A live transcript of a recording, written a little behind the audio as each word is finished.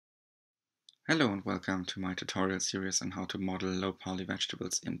Hello and welcome to my tutorial series on how to model low-poly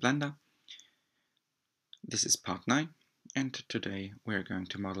vegetables in Blender. This is part 9 and today we're going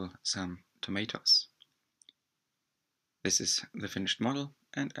to model some tomatoes. This is the finished model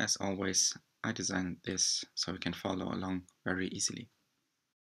and as always I designed this so you can follow along very easily.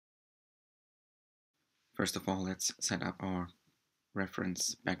 First of all, let's set up our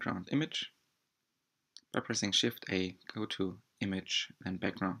reference background image. By pressing Shift A, go to Image and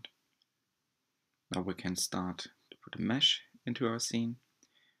Background. Now we can start to put a mesh into our scene,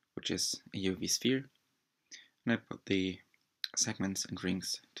 which is a UV sphere. And I put the segments and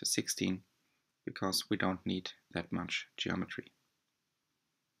rings to 16 because we don't need that much geometry.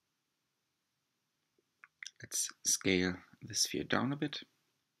 Let's scale the sphere down a bit.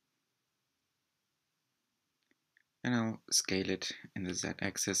 And I'll scale it in the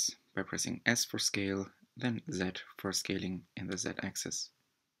Z-axis by pressing S for scale, then Z for scaling in the Z-axis.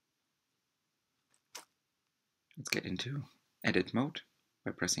 Let's get into edit mode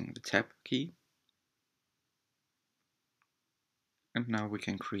by pressing the Tab key. And now we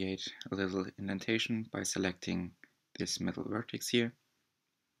can create a little indentation by selecting this middle vertex here,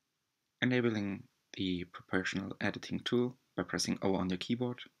 enabling the proportional editing tool by pressing O on your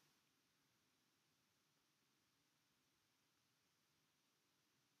keyboard.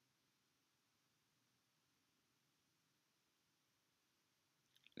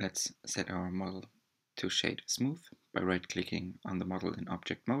 Let's set our model to shade smooth by right-clicking on the model in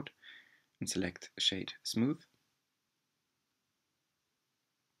object mode and select shade smooth.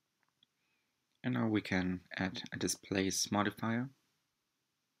 And now we can add a displace modifier.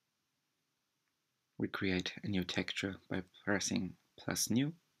 We create a new texture by pressing plus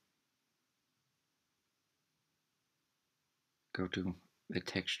new. Go to the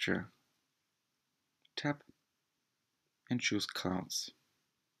texture tab and choose clouds.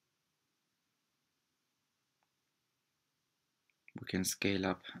 We can scale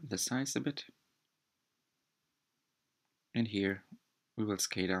up the size a bit. And here we will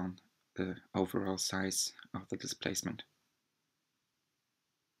scale down the overall size of the displacement.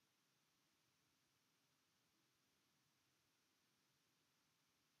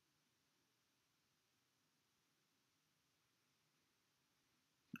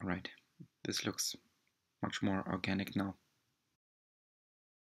 Alright, this looks much more organic now.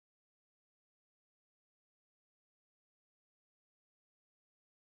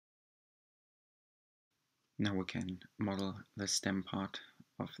 Now we can model the stem part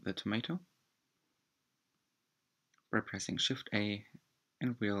of the tomato by pressing Shift A,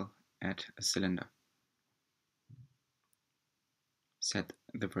 and we'll add a cylinder. Set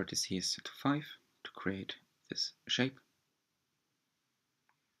the vertices to 5 to create this shape.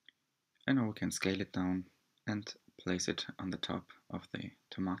 And now we can scale it down and place it on the top of the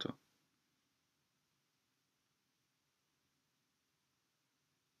tomato.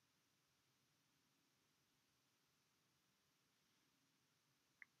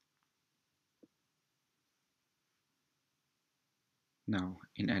 Now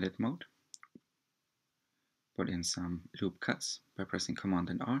in edit mode, put in some loop cuts by pressing Command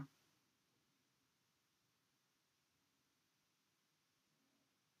and R. You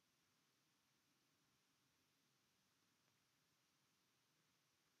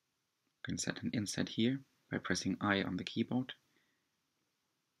can set an inset here by pressing I on the keyboard.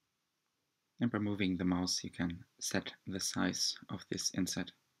 And by moving the mouse you can set the size of this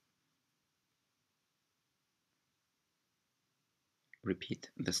inset. Repeat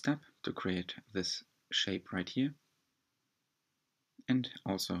the step to create this shape right here. And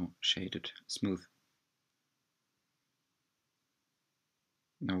also shade it smooth.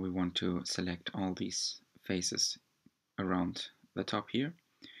 Now we want to select all these faces around the top here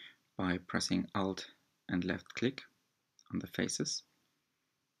by pressing Alt and left click on the faces.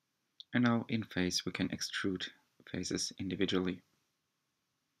 And now in face we can extrude faces individually.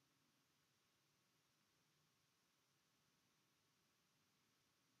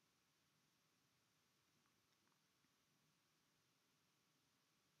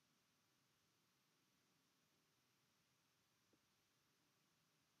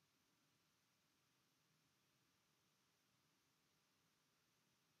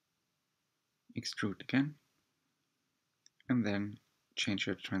 Extrude again, and then change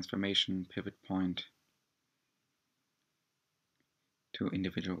your transformation pivot point to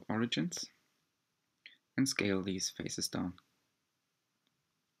individual origins and scale these faces down.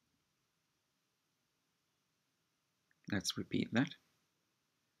 Let's repeat that.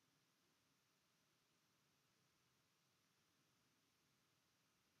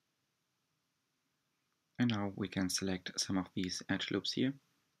 And now we can select some of these edge loops here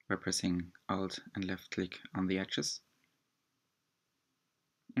by pressing Alt and left click on the edges,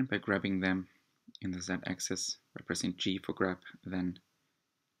 and by grabbing them in the Z axis by pressing G for grab, then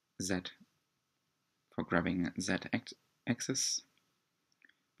Z for grabbing Z axis,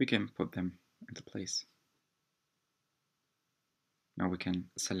 we can put them into place. Now we can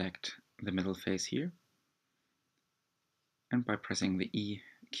select the middle face here, and by pressing the E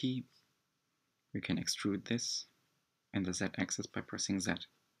key, we can extrude this in the Z axis by pressing Z.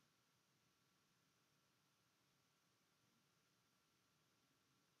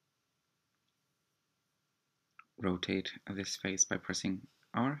 Rotate this face by pressing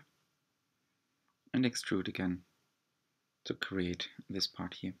R, and extrude again to create this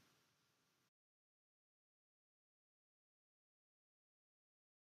part here.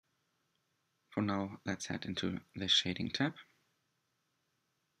 For now, let's head into the Shading tab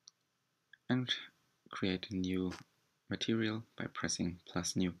and create a new material by pressing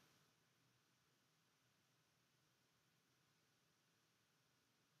plus new.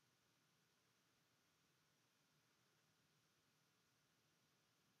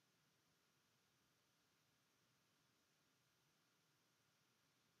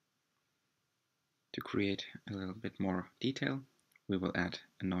 To create a little bit more detail, we will add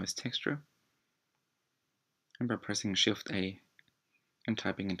a noise texture, and by pressing Shift A and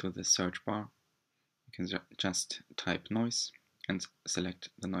typing into the search bar, you can just type noise and select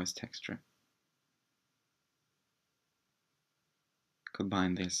the noise texture.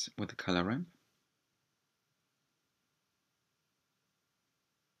 Combine this with the color ramp,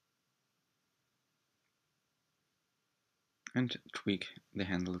 and tweak the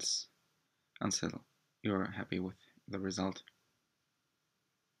handles until you're happy with the result.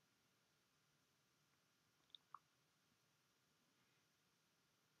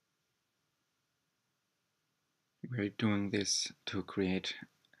 We're doing this to create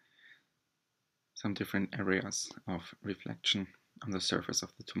some different areas of reflection on the surface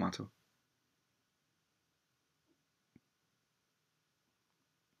of the tomato.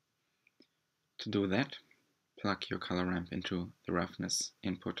 To do that, plug your color ramp into the roughness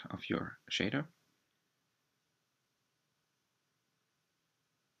input of your shader.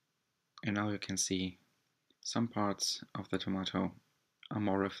 And now you can see some parts of the tomato are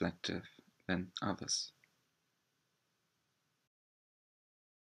more reflective than others.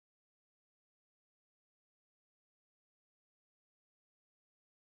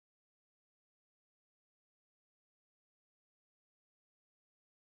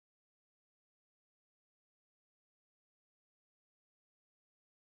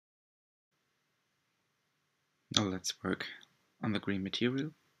 Now let's work on the green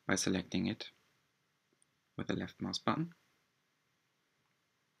material by selecting it with the left mouse button.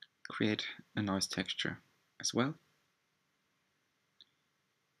 Create a noise texture as well.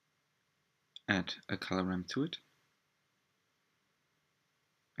 Add a color ramp to it.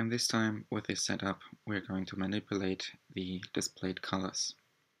 And this time with this setup, we're going to manipulate the displayed colors.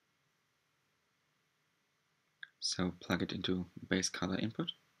 So plug it into base color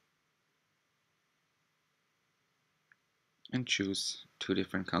input and choose two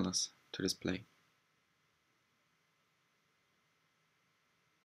different colors to display.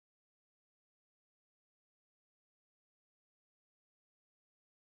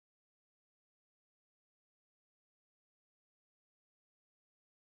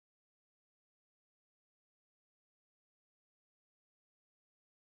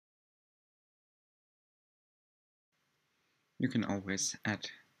 You can always add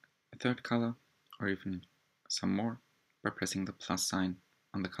a third color or even some more by pressing the plus sign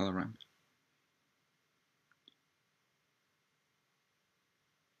on the color ramp.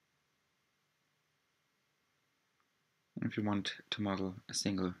 If you want to model a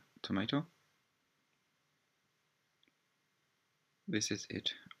single tomato, this is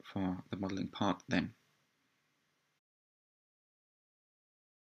it for the modeling part then.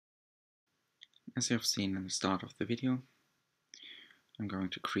 As you have seen in the start of the video, I'm going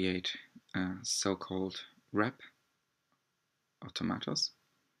to create a so-called wrap of tomatoes.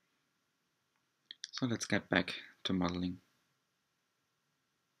 So let's get back to modeling.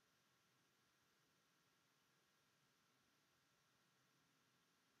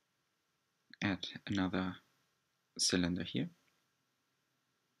 Add another cylinder here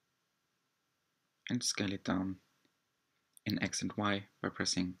and scale it down in X and Y by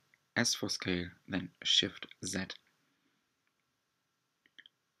pressing S for scale, then Shift Z.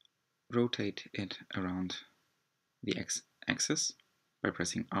 Rotate it around the X axis by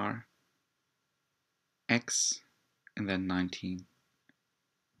pressing R, X, and then 19,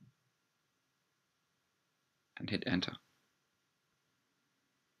 and hit enter.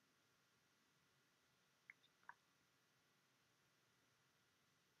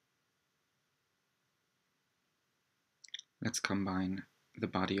 Let's combine the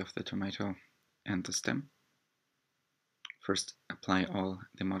body of the tomato and the stem. First, apply all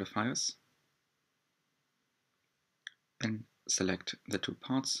the modifiers. Then select the two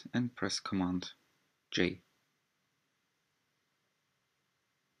parts and press Command J.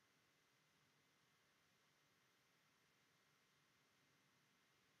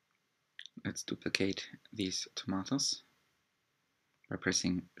 Let's duplicate these tomatoes by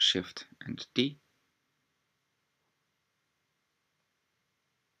pressing Shift and D.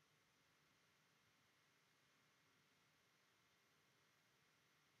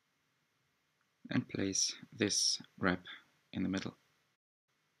 And place this wrap in the middle.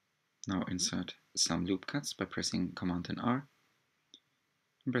 Now insert some loop cuts by pressing Command and R.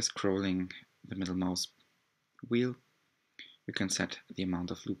 And by scrolling the middle mouse wheel, you can set the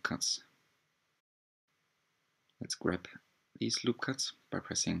amount of loop cuts. Let's grab these loop cuts by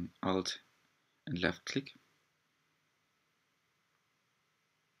pressing Alt and left click.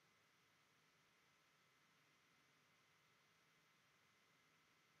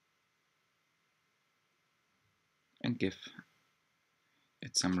 And give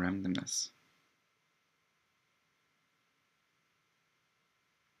it some randomness.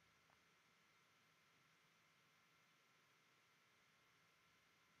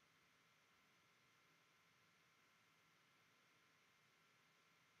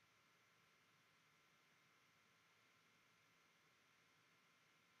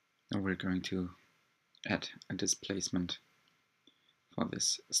 Now we're going to add a displacement for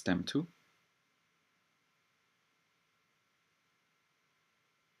this stem too.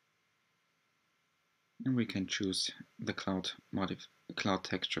 And we can choose the cloud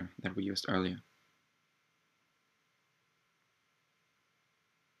texture that we used earlier.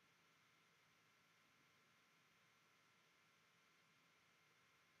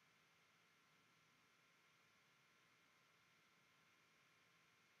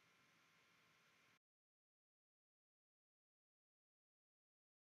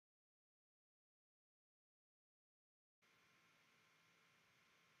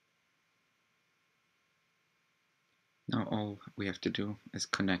 Now all we have to do is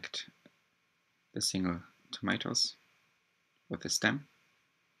connect the single tomatoes with the stem.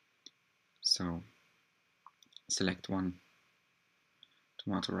 So select one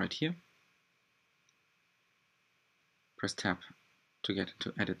tomato right here. Press Tab to get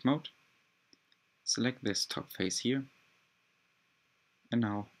into edit mode. Select this top face here. And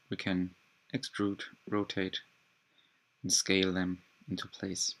now we can extrude, rotate, and scale them into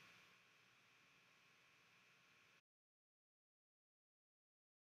place.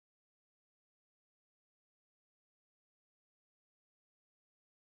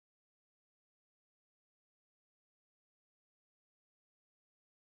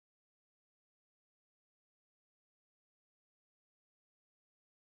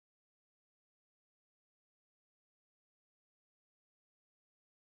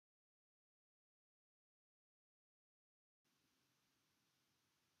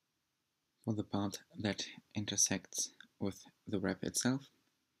 For the part that intersects with the wrap itself,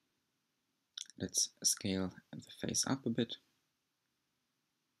 let's scale the face up a bit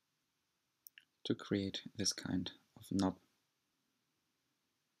to create this kind of knob.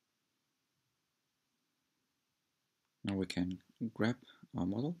 Now we can grab our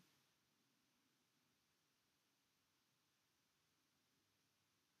model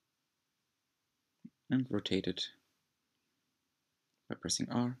and rotate it by pressing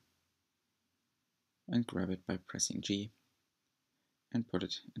R, and grab it by pressing G and put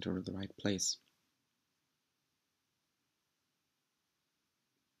it into the right place.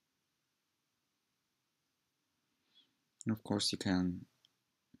 And of course you can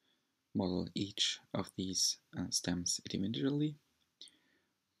model each of these stems individually,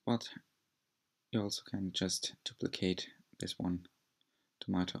 but you also can just duplicate this one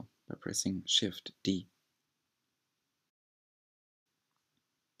tomato by pressing Shift D.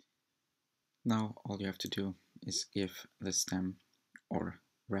 Now all you have to do is give the stem or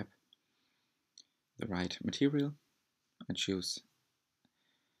wrap the right material and choose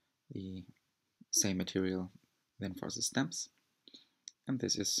the same material then for the stems, and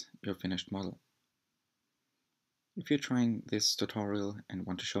this is your finished model. If you're trying this tutorial and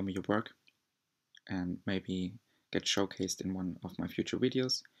want to show me your work and maybe get showcased in one of my future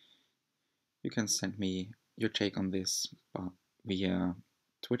videos, you can send me your take on this via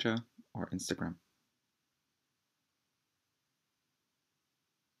Twitter or Instagram.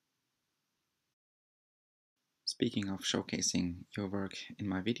 Speaking of showcasing your work in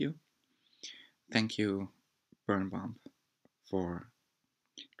my video, thank you Birnbaum for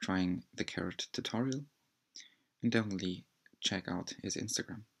trying the carrot tutorial, and definitely check out his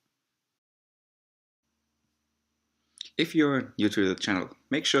Instagram. If you're new to the channel,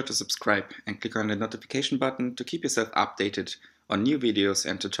 make sure to subscribe and click on the notification button to keep yourself updated on new videos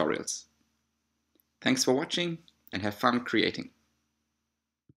and tutorials. Thanks for watching and have fun creating.